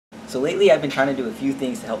So lately I've been trying to do a few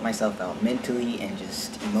things to help myself out mentally and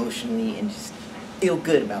just emotionally and just feel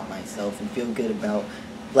good about myself and feel good about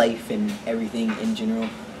life and everything in general.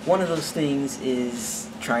 One of those things is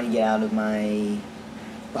trying to get out of my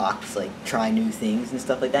box, like try new things and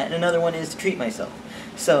stuff like that, and another one is to treat myself.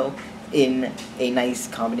 So in a nice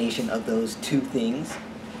combination of those two things,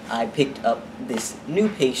 I picked up this new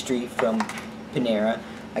pastry from Panera.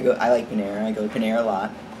 I like Panera. I go to Panera a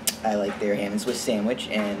lot. I like their ham and Swiss sandwich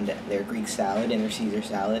and their Greek salad and their Caesar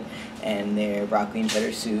salad and their broccoli and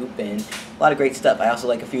cheddar soup and a lot of great stuff. I also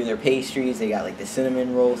like a few of their pastries. They got like the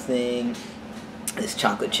cinnamon roll thing, this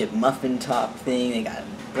chocolate chip muffin top thing, they got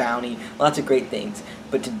brownie, lots of great things.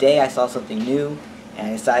 But today I saw something new and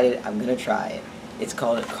I decided I'm going to try it. It's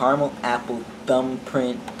called a caramel apple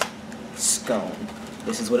thumbprint scone.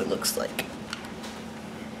 This is what it looks like.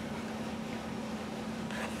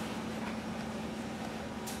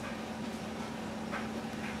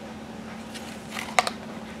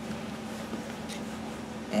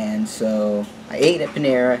 And so I ate at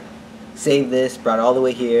Panera, saved this, brought it all the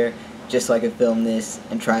way here, just so I could film this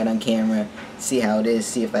and try it on camera, see how it is,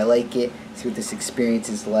 see if I like it, see what this experience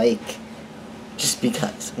is like, just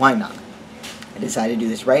because, why not? I decided to do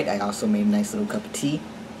this right. I also made a nice little cup of tea,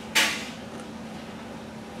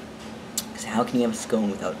 because how can you have a scone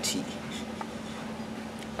without tea?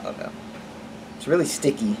 I don't know. It's really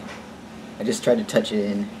sticky. I just tried to touch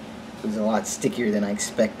it and it was a lot stickier than I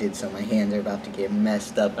expected, so my hands are about to get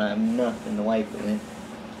messed up and I have nothing to wipe it with.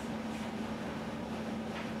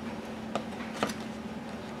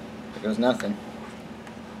 There goes nothing.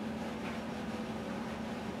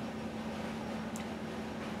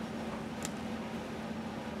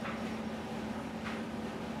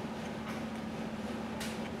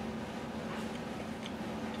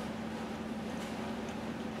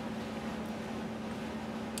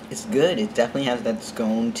 It's good. It definitely has that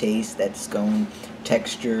scone taste, that scone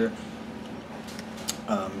texture.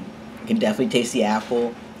 You can definitely taste the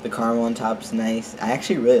apple. The caramel on top is nice. I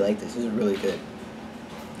actually really like this. This is really good.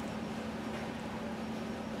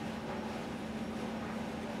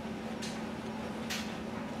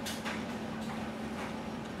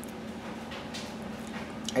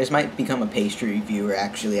 I just might become a pastry reviewer,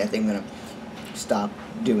 actually. I think I'm going to stop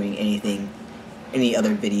doing any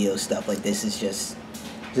other video stuff. Like, this is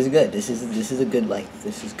good. This is a good life.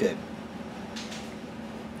 This is good.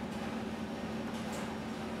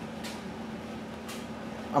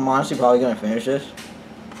 I'm honestly probably going to finish this.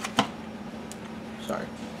 Sorry.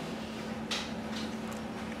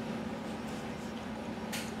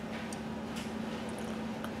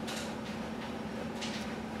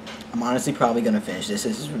 I'm honestly probably going to finish this.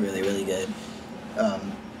 This is really, really good.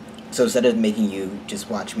 So instead of making you just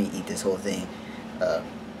watch me eat this whole thing,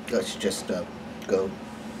 let's just go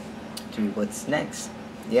to what's next.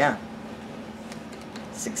 Yeah.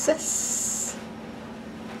 Success.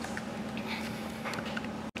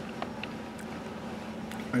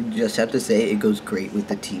 I just have to say it goes great with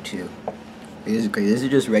the tea too. It is great. This is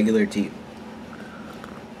just regular tea.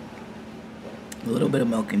 A little bit of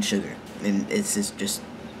milk and sugar. And it's just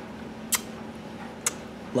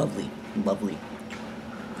lovely. Lovely.